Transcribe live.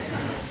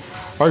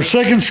Our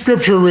second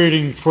scripture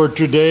reading for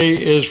today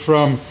is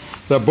from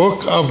the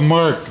book of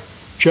Mark,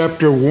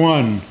 chapter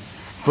 1,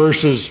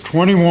 verses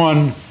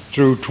 21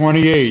 through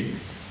 28.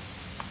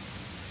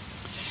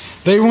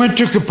 They went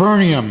to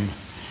Capernaum,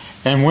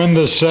 and when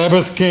the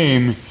Sabbath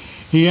came,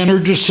 he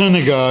entered the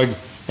synagogue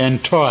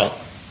and taught.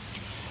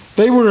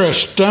 They were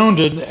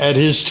astounded at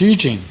his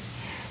teaching,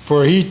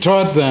 for he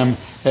taught them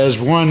as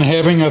one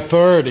having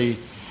authority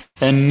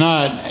and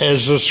not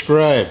as the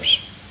scribes.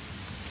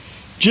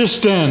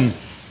 Just then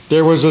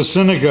there was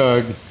in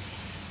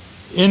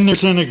the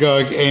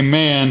synagogue a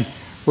man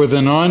with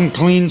an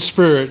unclean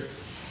spirit,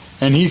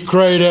 and he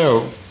cried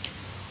out,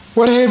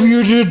 "What have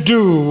you to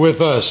do with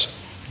us,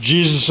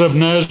 Jesus of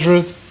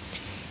Nazareth?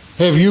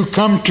 Have you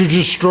come to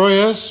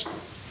destroy us?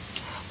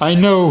 I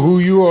know who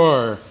you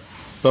are,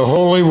 the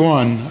Holy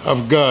One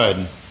of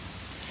God."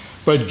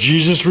 But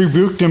Jesus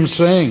rebuked him,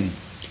 saying,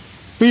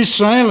 "Be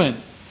silent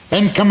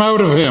and come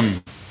out of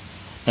him."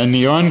 And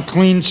the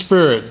unclean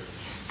spirit,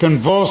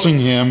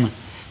 convulsing him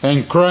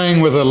and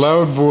crying with a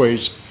loud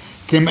voice,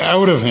 came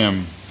out of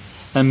him.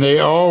 And they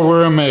all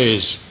were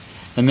amazed,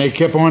 and they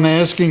kept on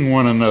asking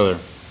one another,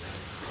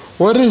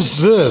 "What is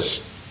this?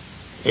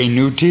 A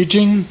new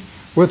teaching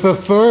with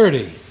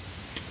authority.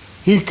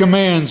 He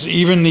commands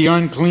even the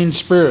unclean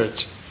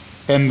spirits,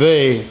 and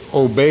they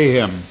obey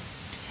him."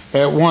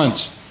 At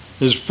once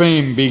his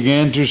fame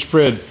began to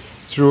spread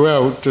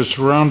throughout the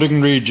surrounding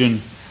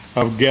region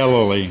of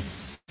Galilee.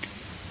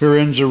 Here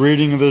ends the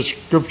reading of the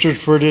scriptures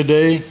for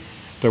today,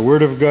 the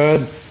word of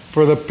God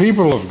for the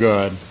people of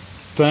God.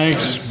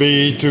 Thanks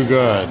be to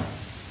God.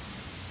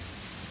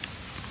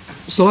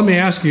 So let me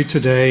ask you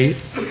today,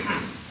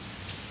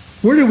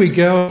 where do we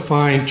go to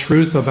find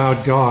truth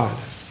about God?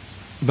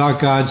 About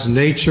God's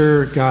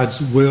nature,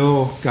 God's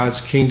will,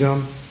 God's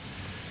kingdom?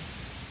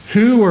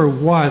 Who or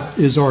what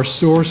is our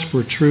source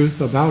for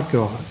truth about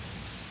God?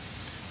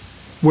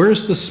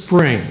 Where's the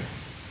spring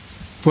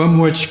from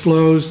which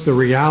flows the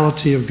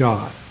reality of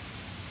God?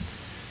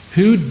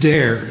 Who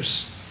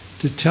dares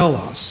to tell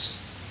us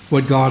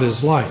what God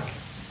is like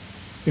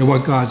and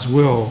what God's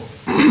will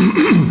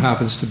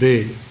happens to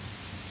be?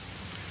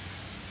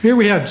 Here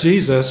we have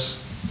Jesus.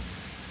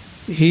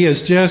 He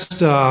has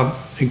just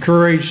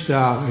encouraged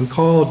and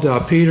called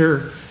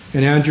Peter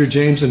and Andrew,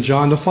 James, and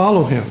John to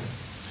follow him.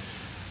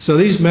 So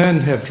these men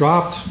have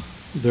dropped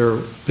their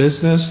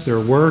business, their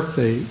work.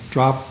 They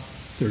dropped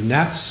their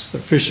nets,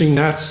 their fishing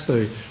nets.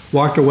 They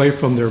walked away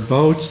from their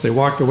boats. They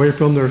walked away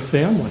from their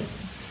family,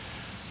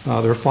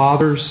 their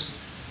fathers,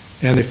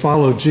 and they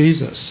followed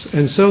Jesus.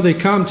 And so they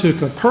come to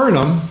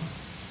Capernaum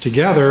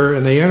together,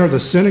 and they enter the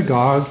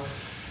synagogue,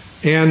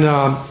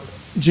 and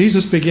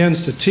Jesus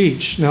begins to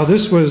teach. Now,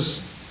 this was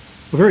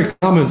a very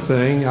common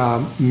thing.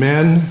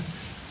 Men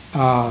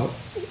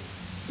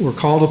were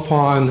called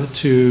upon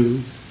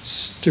to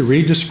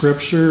read the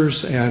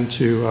scriptures and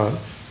to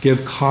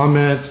give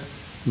comment,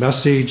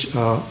 message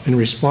in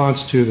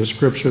response to the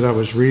scripture that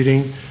was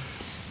reading.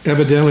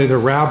 Evidently, the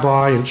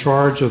rabbi in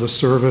charge of the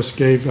service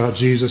gave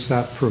Jesus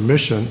that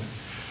permission.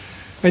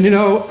 And you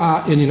know,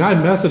 in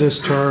United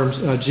Methodist terms,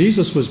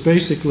 Jesus was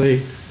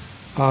basically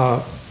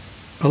a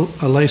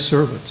lay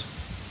servant.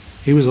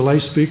 He was a lay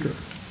speaker.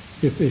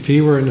 If he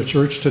were in the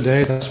church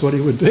today, that's what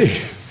he would be.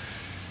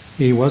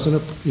 He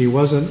wasn't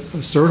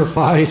a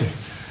certified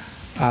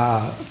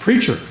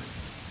preacher.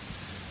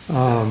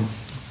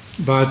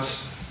 But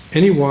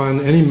any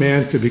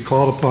man could be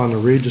called upon to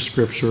read the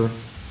scripture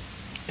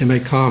and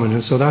make comment.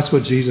 And so that's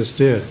what Jesus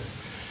did.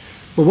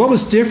 But what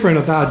was different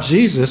about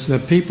Jesus, and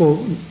that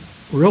people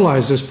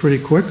realized this pretty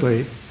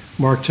quickly,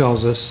 Mark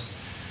tells us,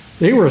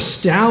 they were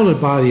astounded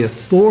by the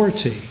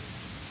authority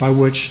by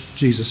which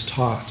Jesus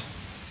taught.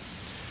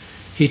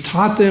 He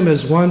taught them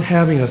as one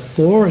having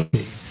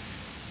authority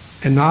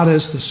and not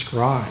as the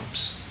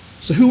scribes.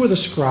 So who were the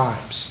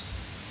scribes?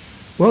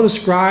 Well, the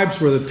scribes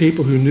were the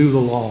people who knew the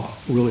law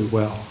really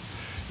well.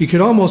 You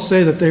could almost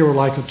say that they were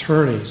like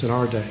attorneys in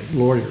our day,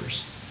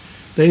 lawyers.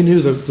 They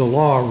knew the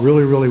law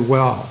really, really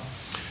well.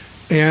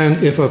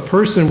 And if a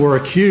person were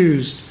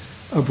accused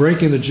of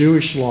breaking the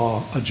Jewish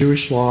law,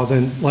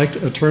 then like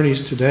attorneys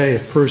today,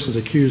 if a person's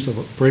accused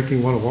of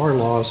breaking one of our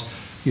laws,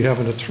 you have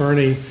an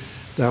attorney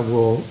that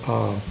will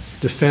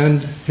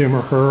defend him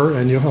or her,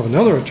 and you'll have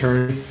another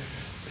attorney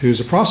who's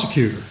a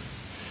prosecutor.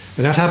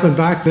 And that happened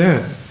back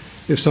then.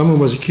 If someone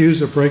was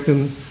accused of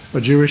breaking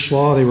a Jewish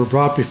law, they were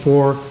brought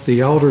before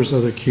the elders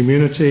of the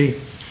community,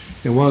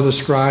 and one of the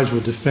scribes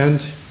would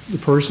defend the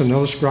person,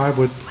 another scribe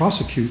would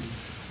prosecute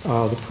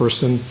the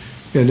person,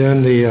 and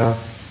then the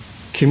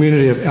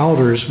community of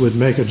elders would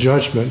make a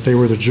judgment. They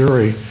were the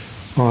jury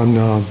on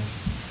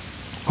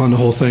the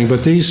whole thing.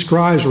 But these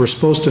scribes were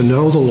supposed to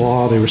know the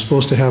law. They were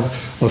supposed to have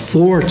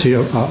authority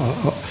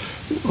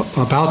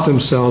about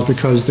themselves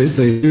because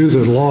they knew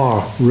the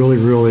law really,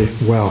 really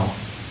well.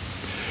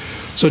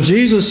 So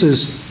Jesus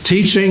is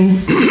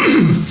teaching,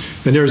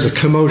 and there's a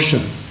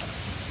commotion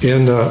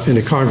in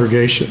the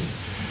congregation.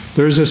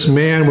 There's this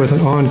man with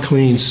an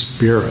unclean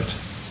spirit.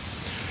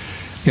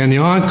 And the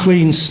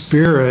unclean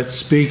spirit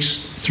speaks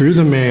through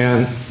the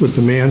man with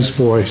the man's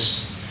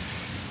voice.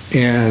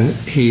 And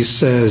he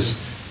says,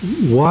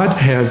 "What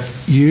have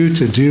you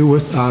to do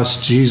with us,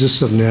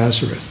 Jesus of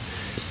Nazareth?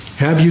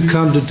 Have you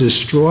come to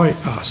destroy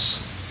us?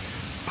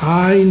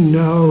 I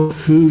know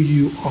who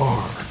you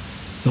are,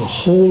 the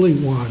Holy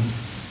One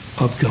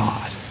of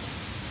God."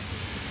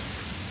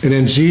 And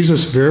then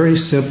Jesus very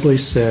simply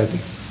said,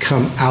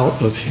 "Come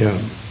out of him.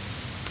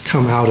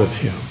 Come out of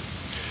him."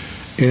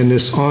 And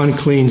this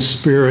unclean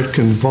spirit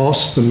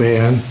convulsed the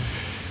man,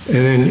 and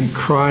then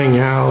crying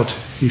out,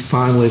 he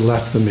finally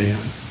left the man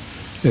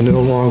and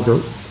no longer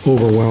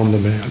overwhelmed the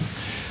man.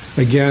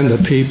 Again, the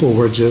people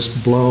were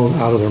just blown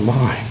out of their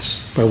minds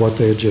by what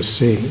they had just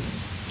seen.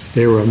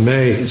 They were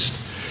amazed.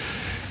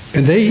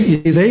 And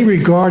they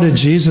regarded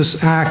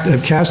Jesus' act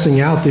of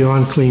casting out the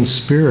unclean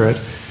spirit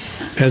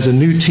as a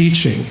new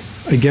teaching,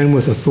 again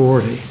with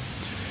authority.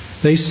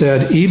 They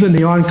said, even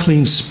the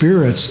unclean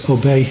spirits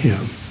obey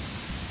him.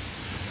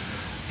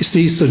 You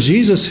see, so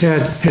Jesus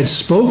had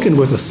spoken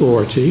with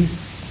authority.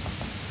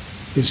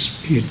 He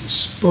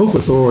spoke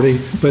with authority,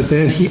 but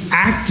then he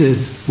acted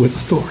with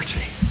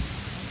authority.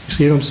 You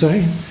see what I'm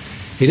saying?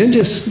 He didn't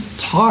just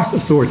talk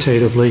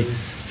authoritatively,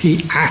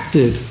 he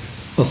acted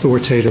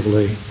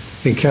authoritatively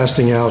in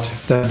casting out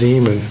that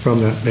demon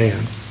from that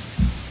man.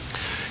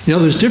 You know,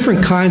 there's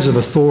different kinds of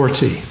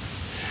authority.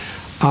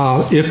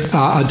 If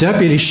a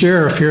deputy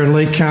sheriff here in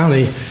Lake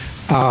County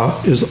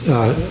is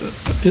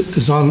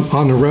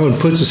on the road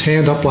and puts his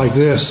hand up like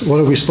this, what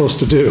are we supposed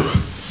to do?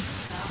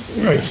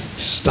 Right,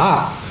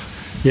 stop.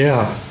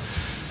 Yeah.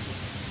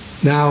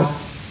 Now,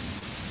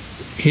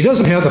 he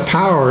doesn't have the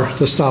power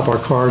to stop our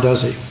car,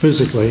 does he?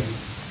 Physically.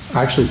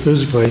 Actually,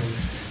 physically,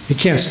 he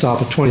can't stop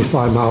a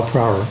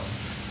 25-mile-per-hour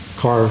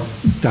car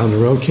down the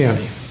road, can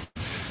he?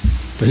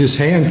 But his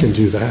hand can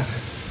do that.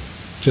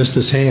 Just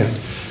his hand.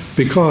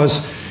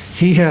 Because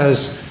he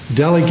has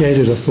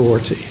delegated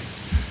authority.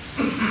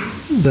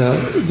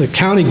 The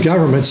county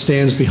government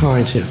stands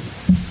behind him.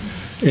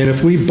 And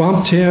if we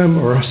bumped him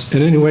or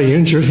in any way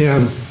injured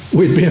him,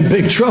 we'd be in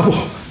big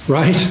trouble,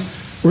 right?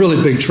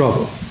 Really big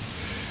trouble.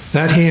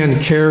 That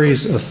hand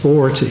carries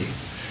authority,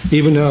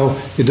 even though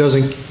it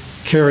doesn't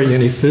carry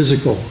any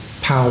physical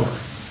power.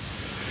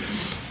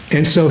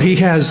 And so he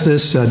has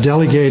this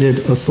delegated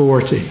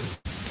authority.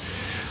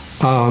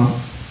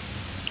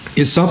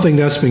 It's something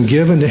that's been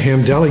given to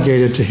him,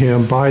 delegated to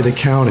him by the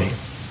county.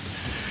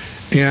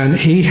 And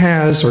he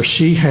has, or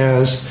she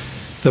has,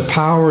 the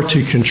power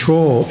to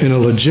control in a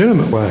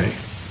legitimate way,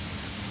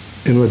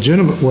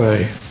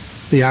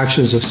 the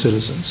actions of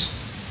citizens.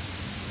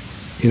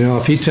 You know,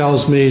 if he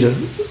tells me to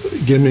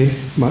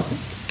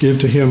give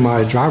to him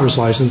my driver's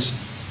license,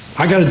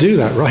 I got to do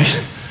that,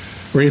 right?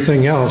 Or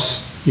anything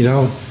else, you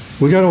know,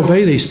 we got to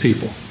obey these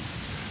people,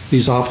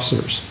 these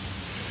officers.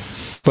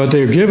 But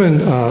they're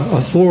given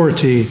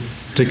authority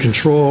to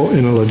control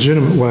in a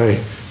legitimate way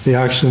the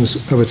actions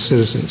of its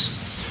citizens.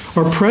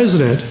 Our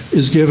president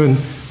is given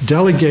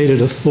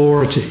delegated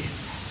authority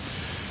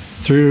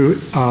through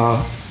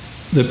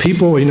the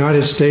people of the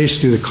United States,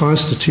 through the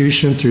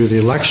Constitution, through the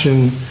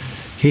election.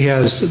 He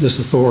has this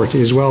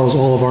authority, as well as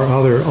all of our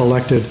other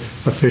elected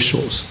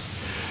officials.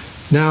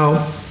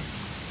 Now,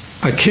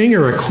 a king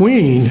or a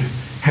queen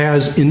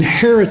has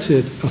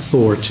inherited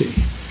authority.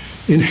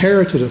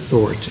 Inherited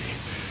authority.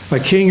 A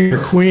king or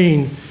a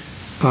queen,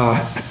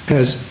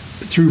 has,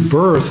 through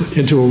birth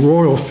into a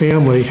royal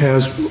family,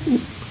 has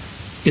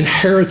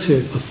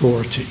inherited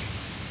authority.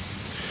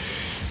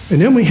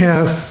 And then we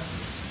have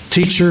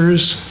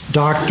teachers,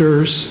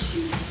 doctors,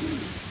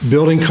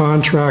 building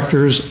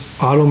contractors,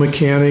 auto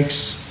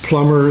mechanics,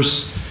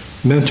 plumbers,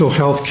 mental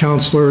health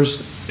counselors,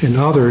 and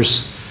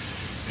others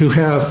who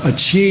have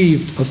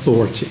achieved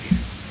authority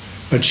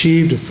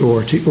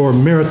or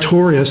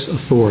meritorious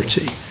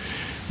authority,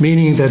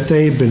 meaning that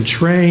they've been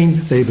trained,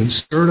 they've been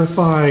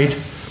certified,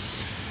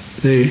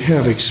 they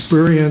have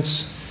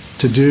experience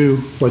to do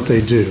what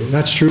they do.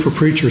 That's true for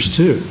preachers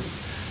too.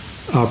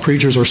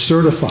 Preachers are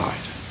certified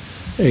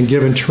and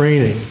given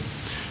training.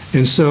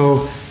 And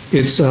so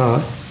it's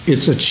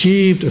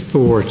achieved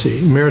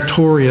authority,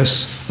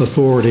 meritorious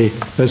authority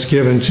that's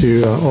given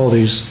to all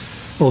these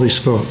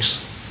folks.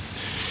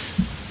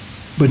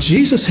 But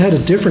Jesus had a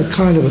different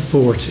kind of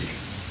authority.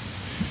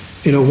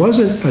 And it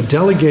wasn't a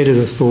delegated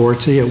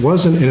authority, it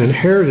wasn't an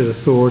inherited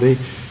authority,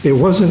 it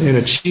wasn't an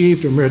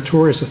achieved or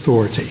meritorious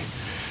authority.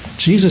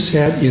 Jesus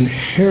had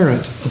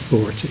inherent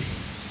authority.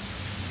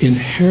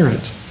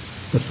 Inherent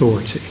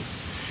authority.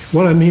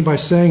 What I mean by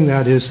saying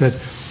that is that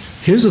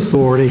his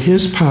authority,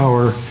 his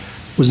power,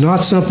 was not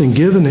something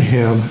given to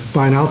him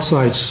by an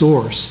outside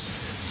source,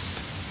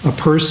 a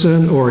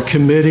person or a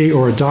committee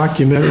or a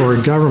document or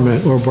a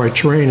government or by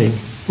training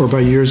or by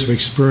years of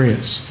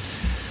experience.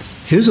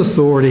 His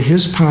authority,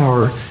 his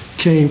power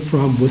came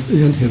from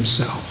within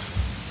himself.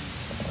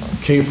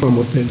 Came from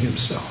within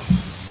himself.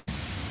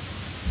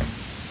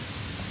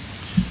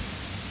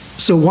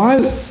 So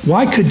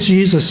why could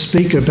Jesus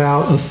speak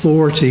about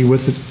authority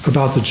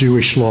about the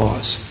Jewish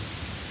laws?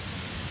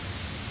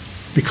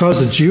 Because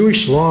the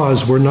Jewish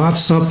laws were not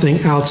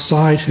something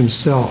outside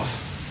himself.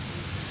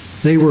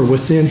 They were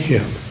within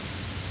him.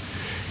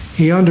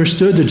 He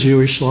understood the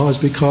Jewish laws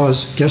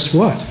because, guess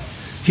what?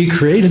 He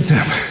created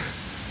them.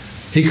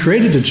 He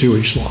created the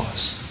Jewish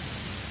laws.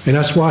 And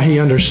that's why he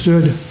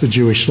understood the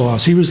Jewish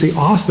laws. He was the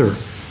author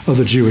of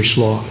the Jewish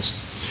laws.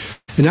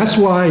 And that's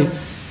why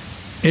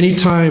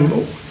anytime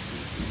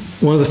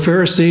one of the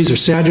Pharisees or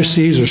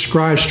Sadducees or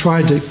scribes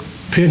tried to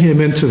pin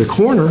him into the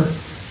corner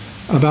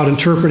about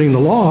interpreting the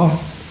law,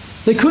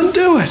 they couldn't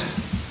do it.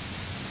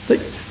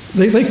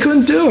 They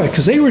couldn't do it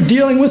because they were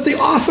dealing with the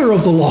author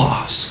of the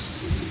laws.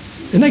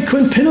 And they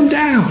couldn't pin him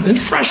down. It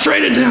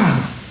frustrated them.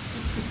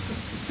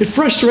 It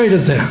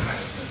frustrated them.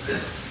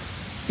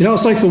 You know,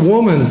 it's like the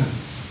woman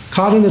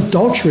caught in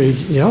adultery,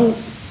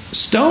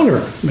 stone her.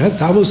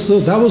 That was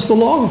the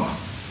law.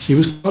 She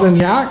was caught in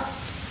the act,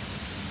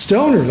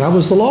 stone her. That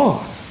was the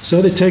law.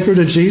 So they take her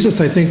to Jesus.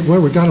 They think,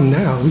 well, we got him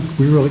now.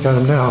 We really got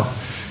him now.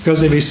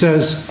 Because if he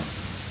says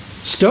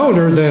stone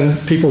her, then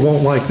people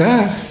won't like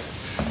that.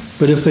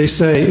 But if he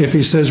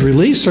says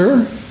release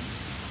her,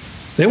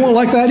 they won't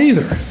like that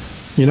either.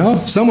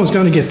 Someone's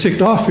going to get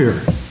ticked off here.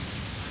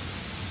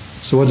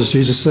 So what does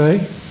Jesus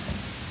say?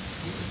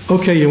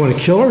 Okay, you want to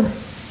kill her?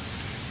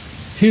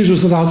 He who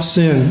was without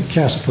sin,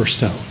 cast the first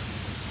stone.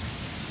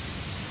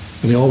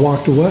 And they all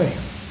walked away.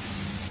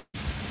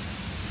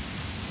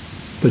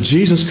 But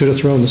Jesus could have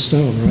thrown the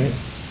stone, right?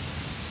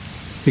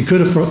 He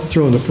could have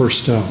thrown the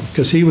first stone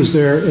because he was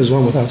there as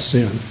one without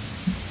sin.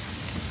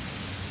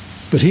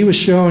 But he was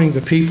showing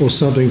the people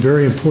something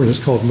very important.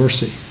 It's called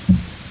mercy.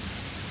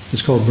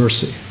 It's called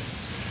mercy.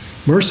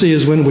 Mercy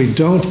is when we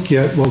don't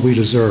get what we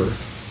deserve.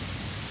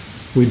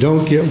 We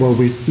don't get what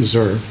we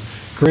deserve.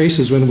 Grace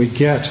is when we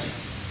get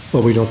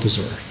what we don't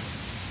deserve.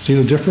 See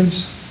the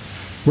difference?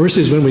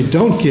 Mercy is when we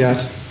don't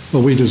get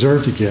what we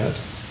deserve to get.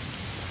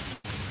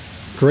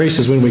 Grace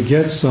is when we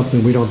get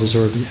something we don't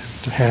deserve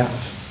to have.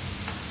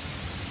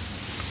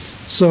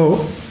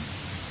 So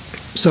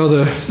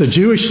the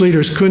Jewish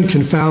leaders couldn't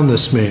confound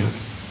this man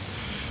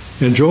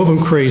and drove him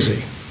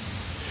crazy.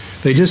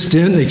 They just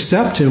didn't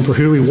accept him for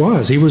who he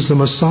was. He was the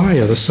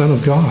Messiah, the Son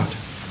of God,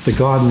 the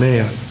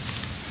God-man.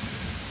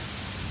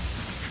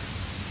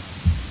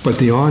 But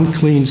the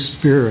unclean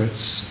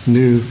spirits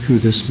knew who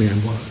this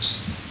man was.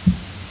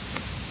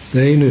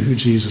 They knew who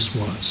Jesus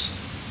was.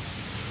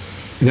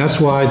 And that's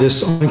why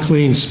this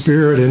unclean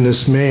spirit in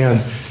this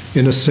man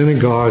in the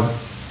synagogue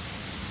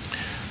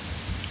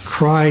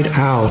cried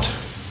out,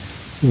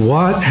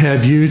 "What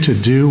have you to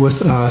do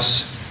with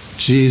us,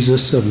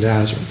 Jesus of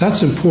Nazareth?"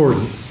 That's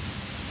important.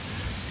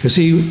 Because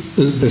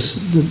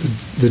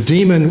the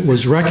demon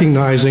was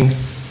recognizing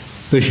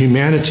the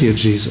humanity of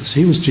Jesus.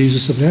 He was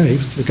Jesus of Nazareth. He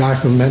was the guy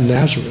from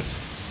Nazareth.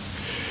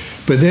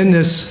 But then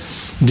this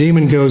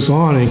demon goes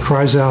on and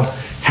cries out,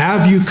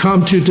 "Have you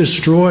come to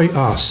destroy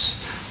us?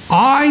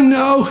 I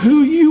know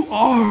who you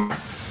are,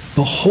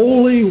 the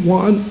Holy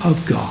One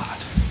of God."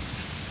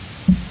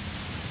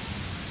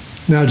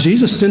 Now,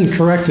 Jesus didn't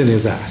correct any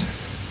of that.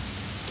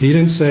 He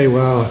didn't say,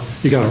 "Well,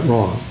 you got it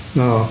wrong.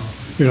 No,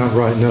 you're not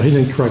right." No, he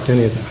didn't correct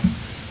any of that.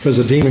 Because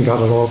the demon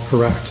got it all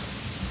correct.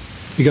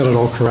 He got it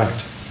all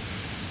correct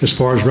as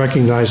far as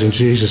recognizing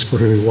Jesus for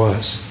who he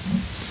was.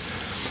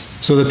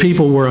 So the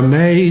people were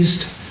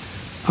amazed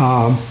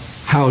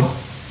how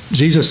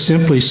Jesus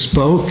simply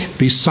spoke,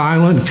 "Be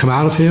silent," and come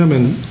out of him.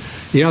 And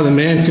the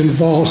man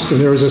convulsed,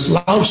 and there was this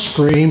loud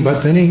scream,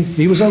 but then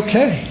he was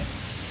okay.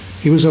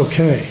 He was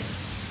okay.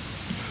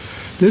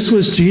 This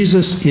was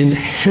Jesus'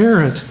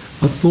 inherent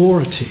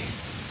authority,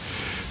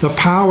 the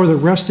power that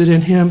rested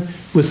in him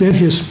within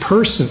his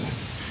person,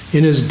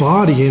 in his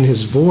body, in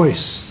his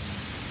voice.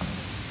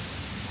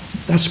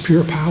 That's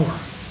pure power.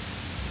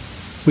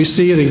 We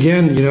see it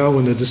again,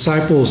 when the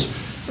disciples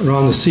are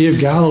on the Sea of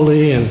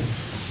Galilee, and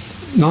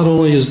not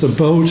only is the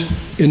boat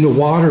in the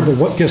water,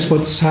 but guess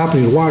what's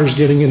happening? The water's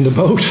getting in the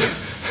boat,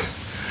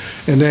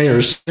 and they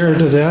are scared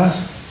to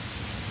death.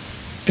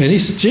 And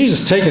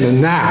Jesus taking a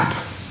nap.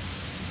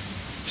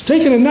 He's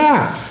taking a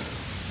nap.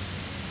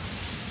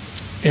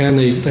 And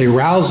they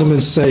rouse him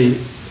and say,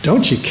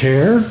 "Don't you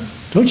care?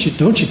 Don't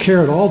you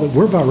care at all that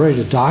we're about ready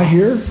to die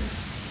here?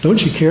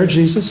 Don't you care,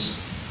 Jesus?"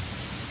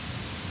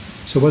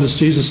 So what does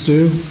Jesus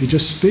do? He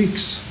just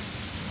speaks.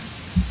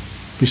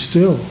 "Be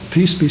still.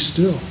 Peace, be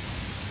still."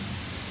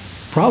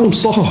 Problem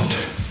solved.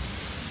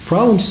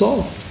 Problem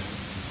solved.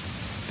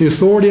 The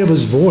authority of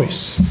his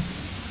voice.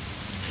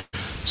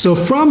 So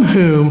from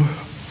whom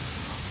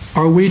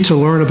are we to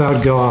learn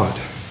about God,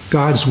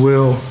 God's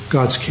will,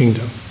 God's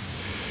kingdom?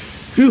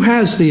 Who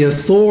has the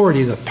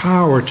authority, the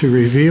power to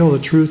reveal the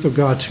truth of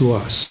God to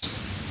us?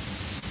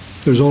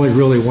 There's only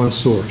really one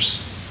source,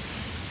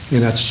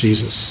 and that's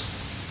Jesus.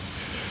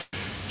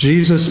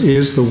 Jesus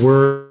is the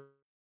Word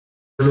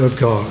of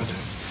God.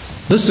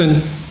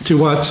 Listen to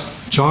what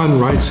John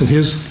writes in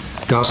his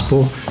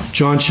Gospel,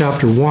 John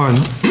chapter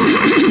 1,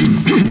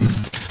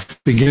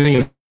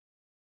 beginning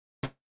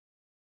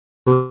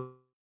of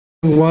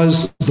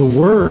was the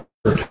Word.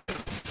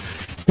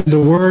 The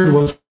Word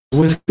was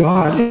with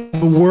God, and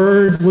the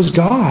Word was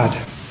God.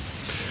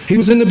 He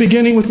was in the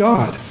beginning with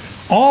God.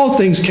 All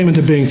things came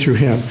into being through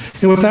him,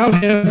 and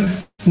without him,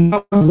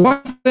 not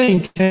one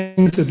thing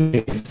came to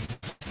being.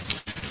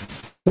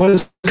 What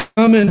has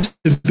come into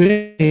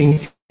being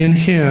in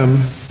him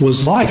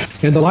was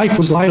life, and the life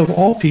was light of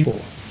all people.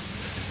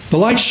 The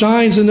light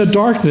shines in the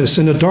darkness,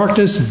 and the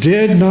darkness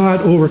did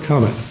not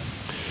overcome it.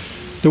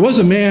 There was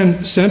a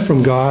man sent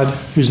from God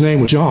whose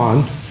name was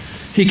John.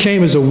 He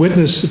came as a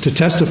witness to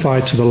testify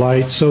to the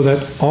light so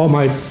that all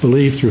might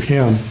believe through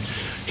him.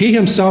 He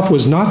himself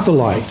was not the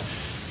light,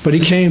 but he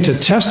came to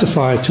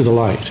testify to the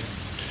light.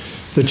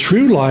 The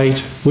true light,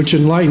 which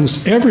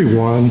enlightens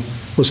everyone,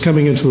 was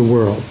coming into the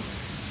world.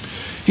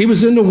 He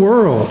was in the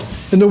world,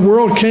 and the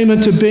world came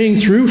into being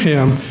through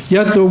him,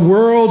 yet the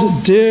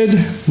world did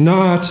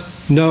not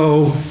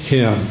know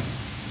him.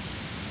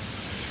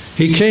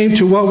 He came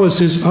to what was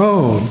his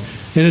own,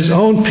 and his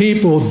own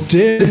people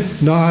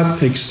did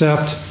not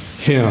accept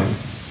him.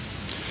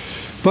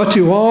 But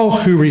to all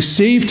who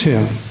received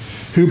him,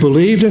 who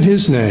believed in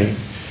his name,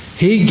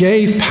 he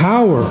gave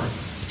power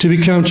to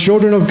become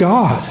children of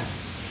God,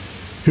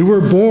 who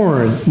were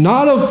born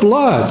not of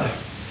blood,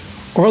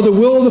 or the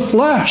will of the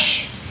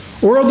flesh,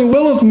 or of the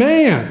will of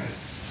man,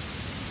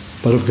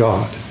 but of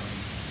God.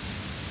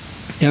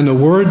 And the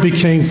Word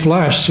became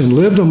flesh and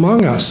lived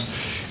among us.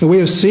 And we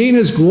have seen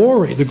his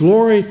glory, the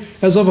glory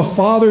as of a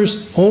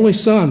Father's only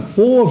Son,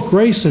 full of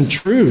grace and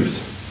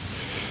truth.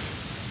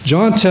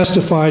 John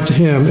testified to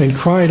him and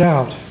cried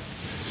out,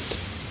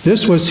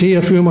 "This was he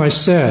of whom I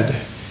said,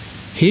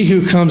 he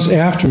who comes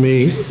after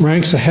me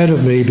ranks ahead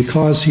of me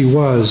because he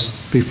was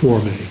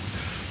before me."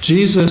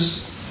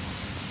 Jesus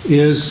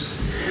is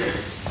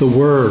the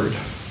Word,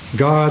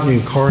 God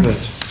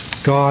incarnate,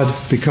 God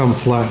become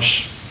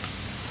flesh.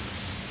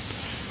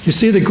 You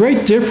see, the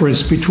great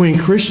difference between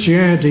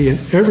Christianity and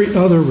every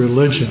other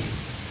religion,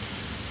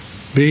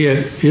 be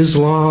it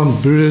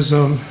Islam,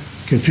 Buddhism,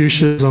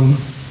 Confucianism,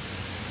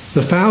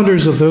 the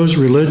founders of those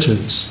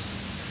religions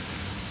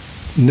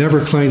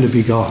never claimed to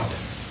be God,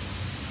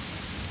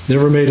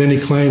 never made any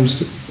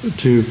claims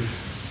to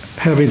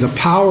having the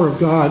power of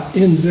God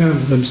in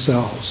them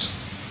themselves.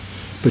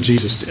 But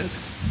Jesus did.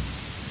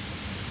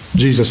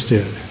 Jesus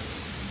did.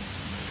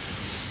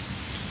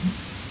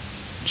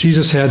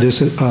 Jesus had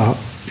this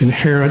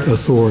inherent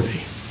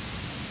authority.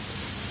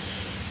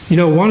 You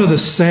know, one of the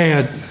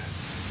sad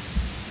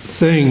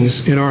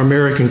things in our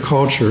American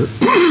culture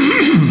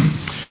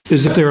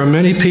is that there are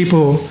many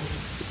people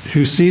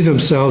who see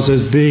themselves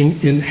as being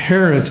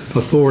inherent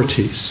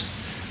authorities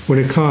when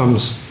it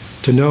comes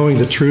to knowing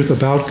the truth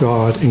about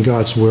God and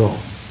God's will.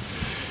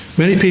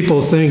 Many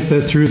people think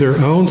that through their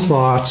own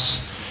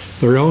thoughts,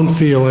 their own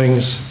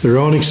feelings, their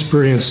own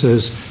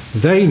experiences,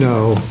 they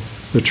know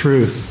the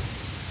truth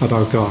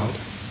about God.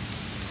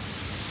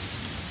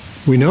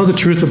 We know the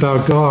truth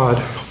about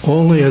God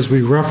only as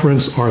we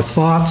reference our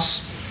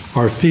thoughts,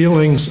 our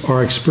feelings,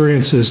 our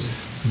experiences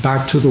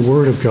back to the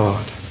Word of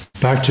God,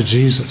 back to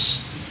Jesus,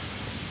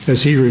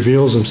 as he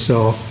reveals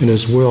himself in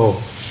his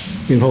will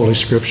in Holy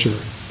Scripture.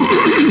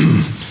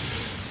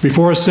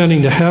 Before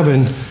ascending to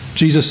heaven,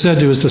 Jesus said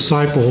to his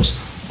disciples,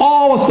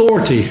 "All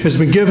authority has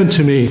been given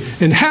to me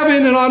in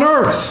heaven and on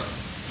earth.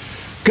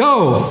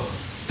 Go,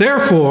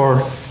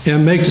 therefore,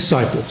 and make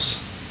disciples."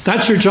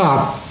 That's your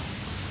job,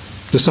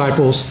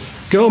 disciples.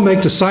 Go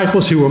make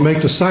disciples who will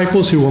make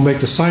disciples who will make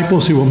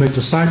disciples who will make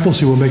disciples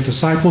who will make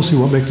disciples who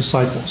will make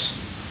disciples.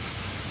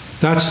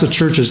 That's the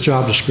church's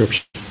job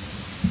description.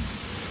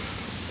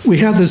 We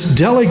have this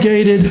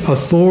delegated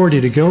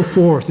authority to go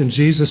forth in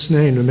Jesus'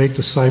 name to make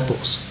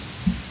disciples,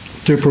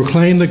 to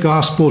proclaim the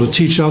gospel, to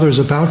teach others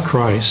about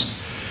Christ,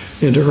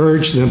 and to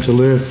urge them to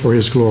live for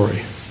his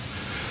glory.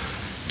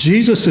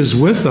 Jesus is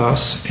with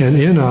us and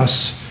in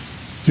us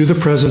through the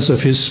presence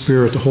of his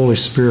Spirit, the Holy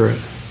Spirit,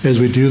 as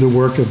we do the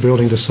work of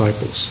building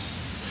disciples.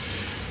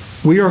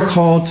 We are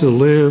called to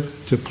live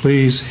to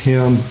please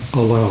him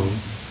alone,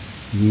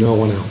 no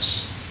one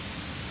else.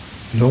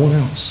 No one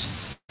else.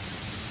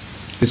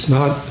 It's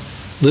not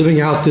living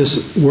out this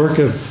work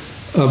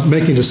of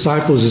making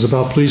disciples is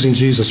about pleasing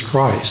Jesus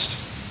Christ,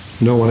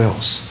 no one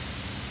else.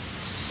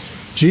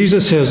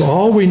 Jesus has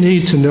all we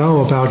need to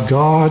know about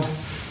God,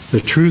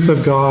 the truth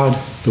of God,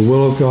 the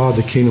will of God,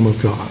 the kingdom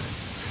of God.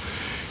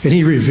 And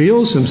he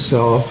reveals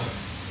himself,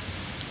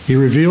 he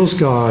reveals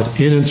God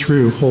in and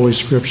through Holy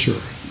Scripture.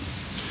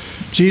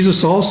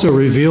 Jesus also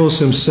reveals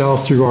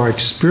himself through our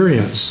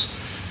experience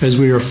as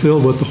we are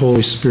filled with the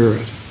Holy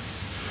Spirit.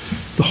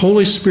 The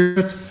Holy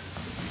Spirit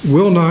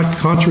will not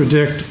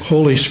contradict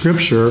Holy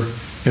Scripture,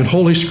 and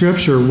Holy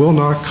Scripture will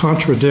not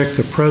contradict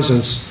the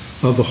presence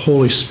of the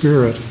Holy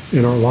Spirit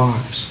in our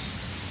lives.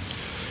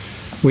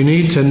 We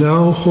need to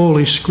know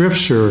Holy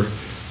Scripture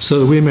so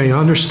that we may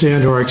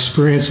understand our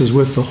experiences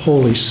with the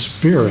Holy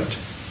Spirit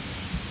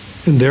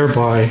and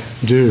thereby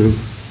do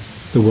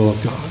the will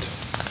of God.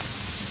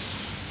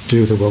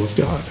 Do the will of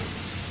God.